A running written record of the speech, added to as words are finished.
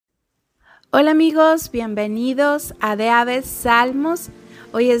Hola amigos, bienvenidos a De Aves Salmos.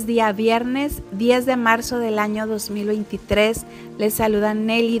 Hoy es día viernes 10 de marzo del año 2023. Les saluda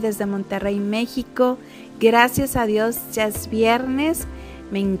Nelly desde Monterrey, México. Gracias a Dios ya es viernes.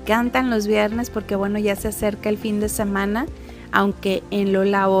 Me encantan los viernes porque ya se acerca el fin de semana. Aunque en lo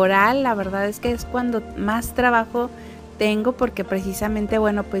laboral la verdad es que es cuando más trabajo tengo porque precisamente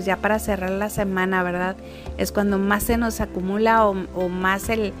pues ya para cerrar la semana, ¿verdad? Es cuando más se nos acumula o más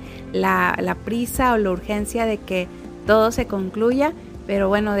la prisa o la urgencia de que todo se concluya.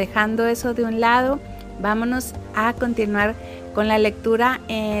 Pero dejando eso de un lado, vámonos a continuar con la lectura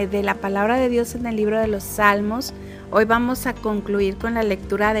de la palabra de Dios en el libro de los Salmos. Hoy vamos a concluir con la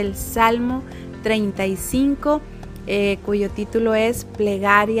lectura del Salmo 35, cuyo título es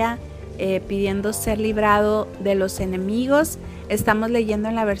Plegaria, pidiendo ser librado de los enemigos. Estamos leyendo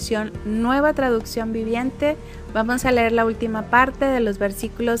en la versión Nueva Traducción Viviente. Vamos a leer la última parte de los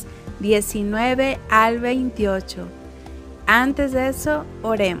versículos 19 al 28. Antes de eso,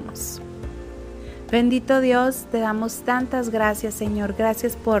 oremos. Bendito Dios, te damos tantas gracias, Señor.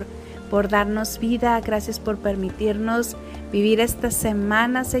 Gracias por darnos vida, gracias por permitirnos vivir esta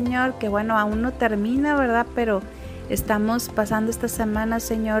semana, Señor, que aún no termina, ¿verdad? Pero estamos pasando esta semana,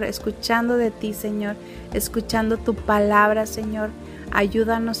 Señor, escuchando de ti, Señor, escuchando tu palabra, Señor.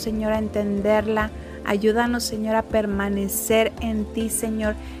 Ayúdanos, Señor, a entenderla. Ayúdanos, Señor, a permanecer en ti,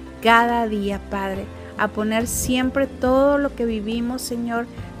 Señor, cada día, Padre. A poner siempre todo lo que vivimos, Señor,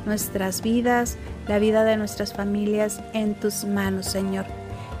 nuestras vidas, la vida de nuestras familias en tus manos, Señor.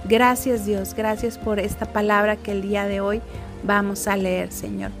 Gracias, Dios, gracias por esta palabra que el día de hoy vamos a leer,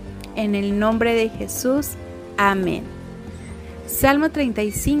 Señor. En el nombre de Jesús. Amén. Salmo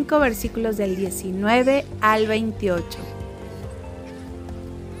 35, versículos del 19 al 28.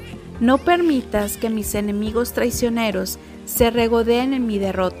 No permitas que mis enemigos traicioneros se regodeen en mi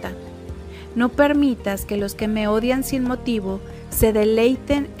derrota. No permitas que los que me odian sin motivo se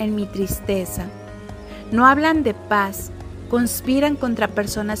deleiten en mi tristeza. No hablan de paz, conspiran contra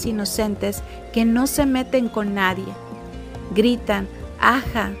personas inocentes que no se meten con nadie. Gritan,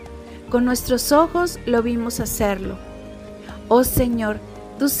 ¡aja! Con nuestros ojos lo vimos hacerlo. Oh Señor,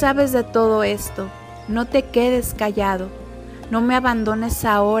 tú sabes de todo esto. No te quedes callado. No me abandones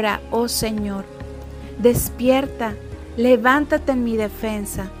ahora, oh Señor. Despierta, levántate en mi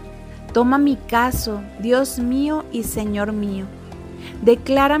defensa. Toma mi caso, Dios mío y Señor mío.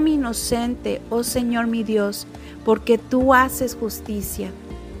 Declárame inocente, oh Señor mi Dios, porque tú haces justicia.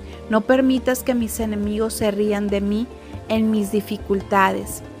 No permitas que mis enemigos se rían de mí en mis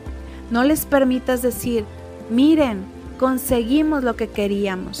dificultades. No les permitas decir, miren, conseguimos lo que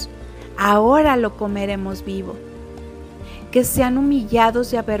queríamos, ahora lo comeremos vivo. Que sean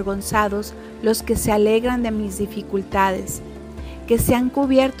humillados y avergonzados los que se alegran de mis dificultades. Que sean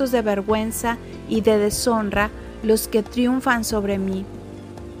cubiertos de vergüenza y de deshonra los que triunfan sobre mí.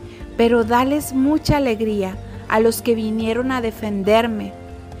 Pero dales mucha alegría a los que vinieron a defenderme.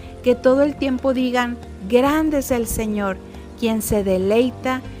 Que todo el tiempo digan, grande es el Señor, quien se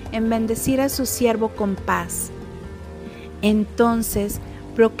deleita en bendecir a su siervo con paz. Entonces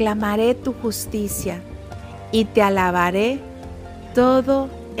proclamaré tu justicia y te alabaré todo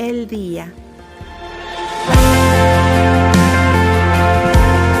el día.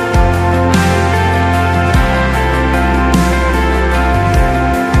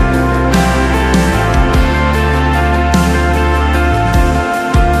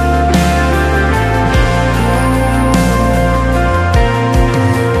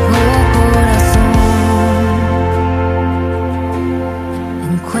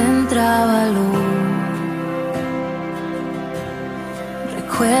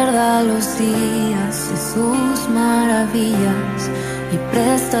 Recuerda los días de sus maravillas y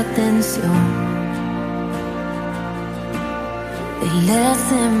presta atención. Él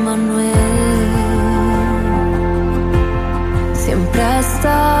es Emmanuel, siempre ha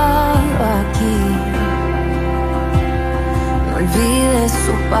estado aquí. No olvides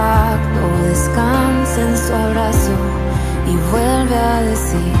su pacto, descansa en su abrazo y vuelve a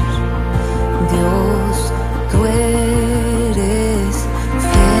decir, Dios, tú eres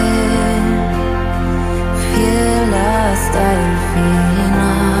fiel hasta el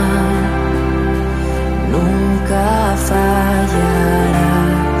final, nunca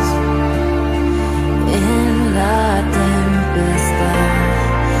fallarás. En la tempestad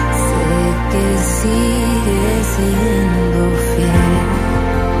sé que sigues siendo fiel.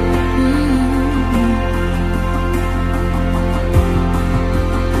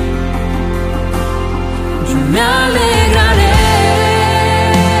 Yo me alegraré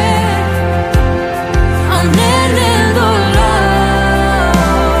aún en el dolor.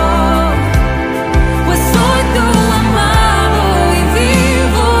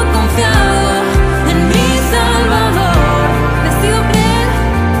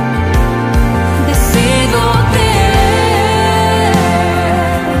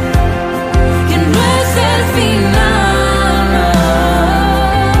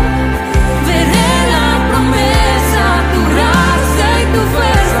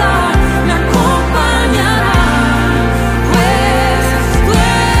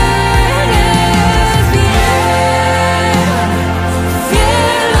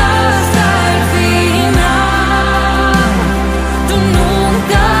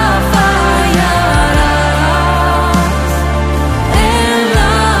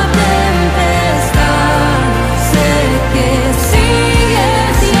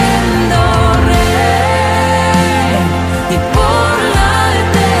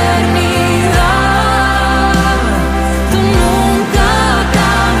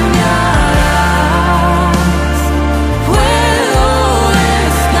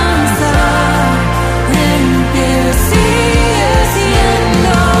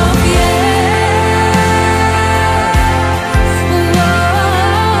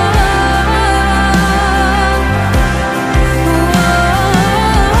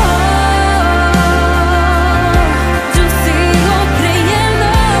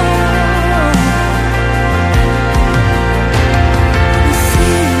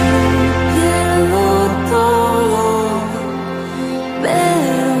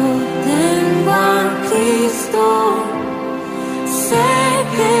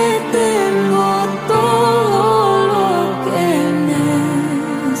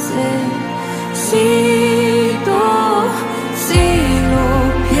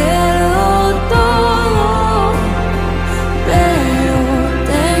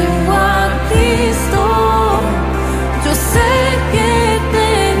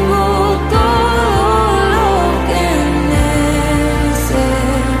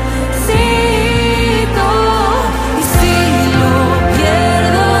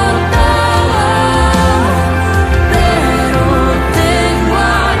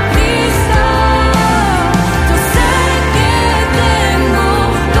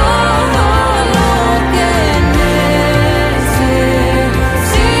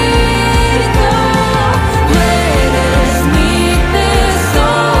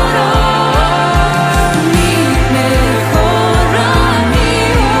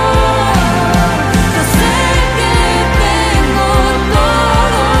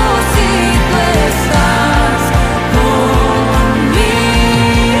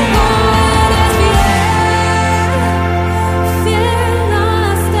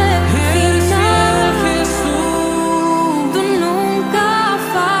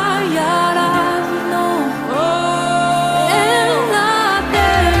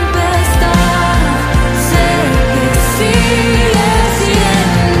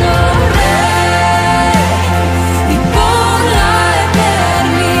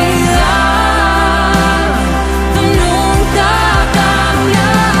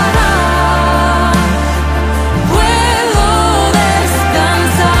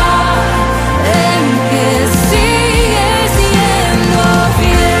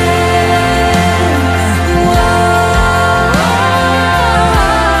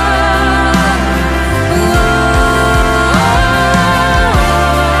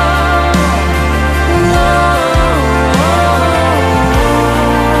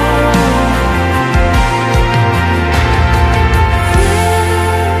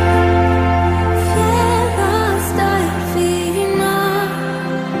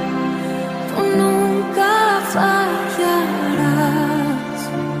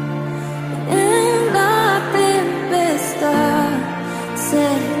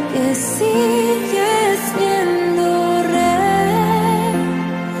 que sigues siendo rey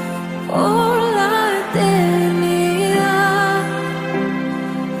por la eternidad.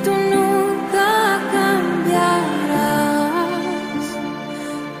 Tú nunca cambiarás.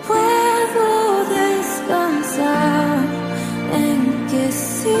 Puedo descansar en que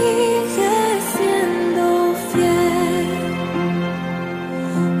sigues siendo fiel.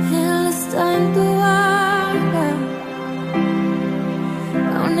 Él está en tu barca,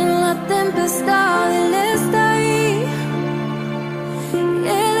 aún en la tempestad.